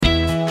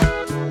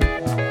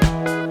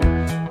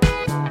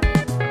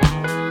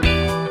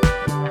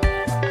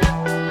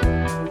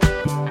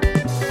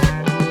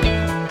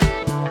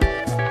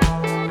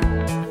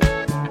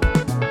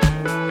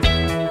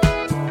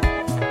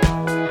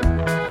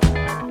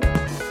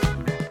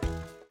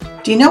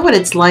Do you know what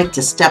it's like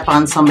to step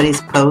on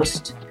somebody's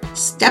post?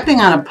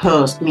 Stepping on a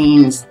post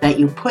means that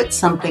you put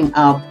something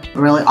up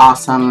really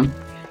awesome.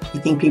 You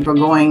think people are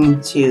going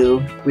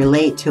to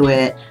relate to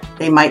it.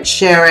 They might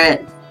share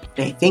it.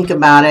 They think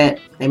about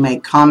it. They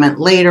might comment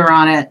later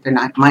on it.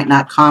 Might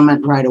not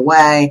comment right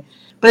away.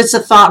 But it's a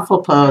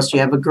thoughtful post.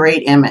 You have a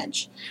great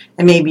image.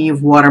 And maybe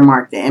you've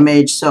watermarked the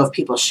image, so if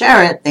people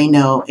share it, they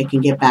know it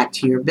can get back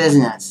to your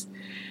business.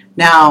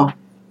 Now,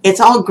 it's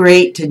all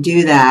great to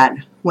do that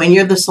when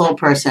you're the sole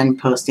person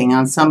posting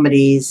on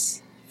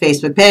somebody's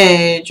Facebook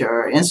page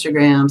or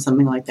Instagram,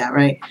 something like that,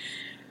 right?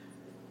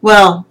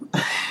 Well,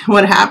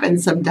 what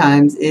happens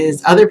sometimes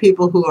is other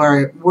people who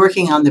are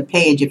working on the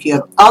page, if you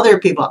have other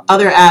people,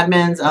 other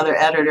admins, other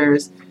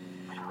editors,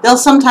 they'll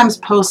sometimes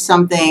post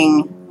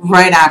something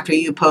right after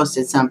you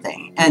posted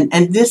something.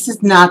 And this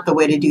is not the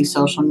way to do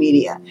social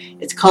media.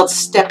 It's called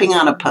stepping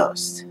on a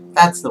post.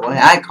 That's the way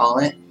I call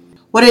it.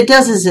 What it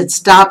does is it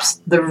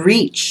stops the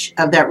reach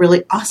of that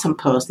really awesome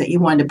post that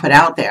you wanted to put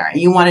out there. And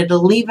you wanted to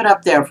leave it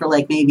up there for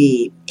like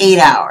maybe 8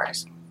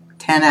 hours,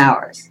 10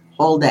 hours,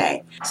 whole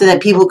day, so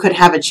that people could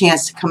have a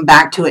chance to come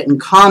back to it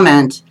and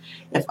comment.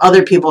 If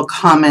other people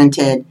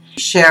commented,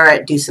 share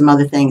it, do some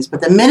other things. But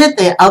the minute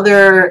the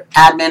other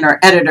admin or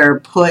editor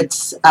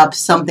puts up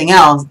something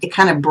else, it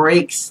kind of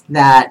breaks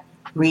that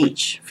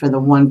reach for the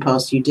one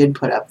post you did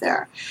put up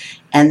there.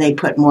 And they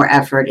put more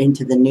effort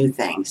into the new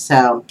thing.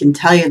 So I can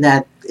tell you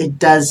that it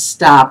does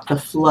stop the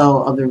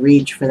flow of the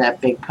reach for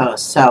that big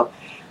post. So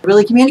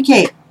really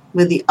communicate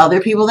with the other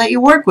people that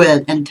you work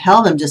with and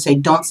tell them, just say,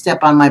 don't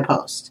step on my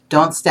post.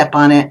 Don't step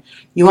on it.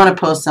 You want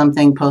to post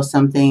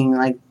something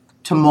like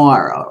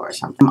tomorrow or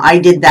something. I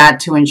did that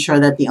to ensure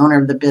that the owner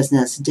of the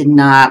business did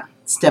not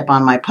step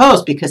on my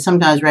post, because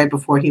sometimes right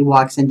before he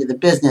walks into the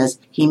business,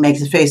 he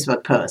makes a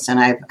Facebook post. And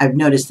I've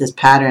noticed this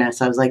pattern. And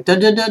so I was like,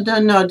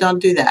 no, don't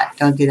do that.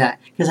 Don't do that.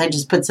 Because I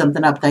just put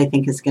something up that I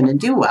think is going to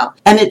do well.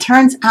 And it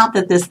turns out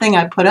that this thing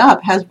I put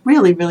up has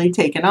really, really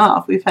taken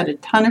off. We've had a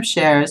ton of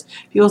shares.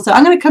 People say,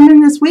 I'm going to come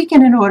in this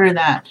weekend and order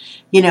that.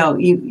 You know,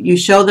 you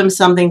show them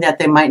something that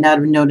they might not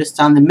have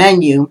noticed on the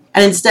menu.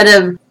 And instead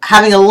of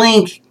having a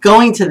link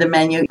going to the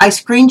menu, I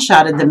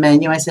screenshotted the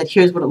menu. I said,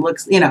 here's what it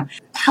looks,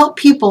 help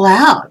people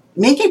out.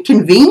 Make it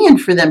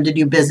convenient for them to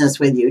do business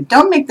with you.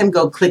 Don't make them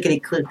go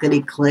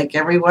clickety-clickety-click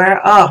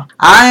everywhere. Oh,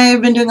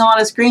 I've been doing a lot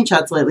of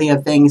screenshots lately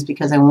of things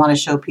because I want to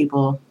show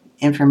people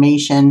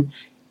information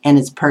and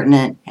it's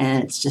pertinent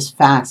and it's just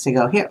fast to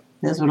go, here,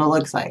 this is what it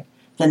looks like.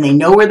 Then they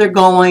know where they're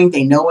going.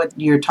 They know what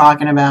you're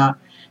talking about.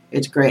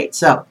 It's great.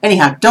 So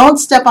anyhow, don't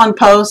step on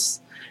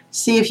posts.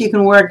 See if you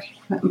can work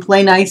and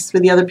play nice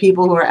with the other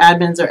people who are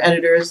admins or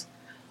editors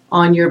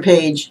on your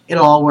page.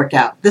 It'll all work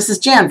out. This is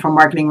Jan from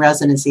Marketing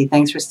Residency.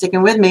 Thanks for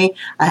sticking with me.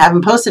 I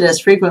haven't posted as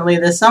frequently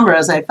this summer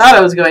as I thought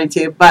I was going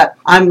to, but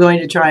I'm going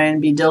to try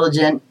and be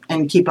diligent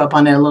and keep up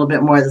on it a little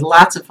bit more. There's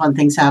lots of fun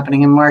things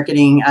happening in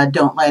marketing.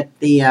 Don't let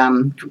the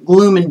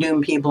gloom and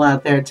doom people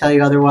out there tell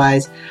you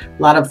otherwise.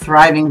 A lot of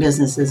thriving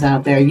businesses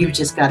out there. You've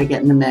just got to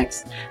get in the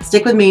mix.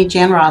 Stick with me,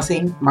 Jan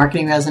Rossi,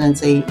 Marketing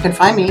Residency. You can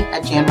find me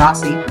at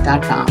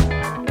janrossi.com.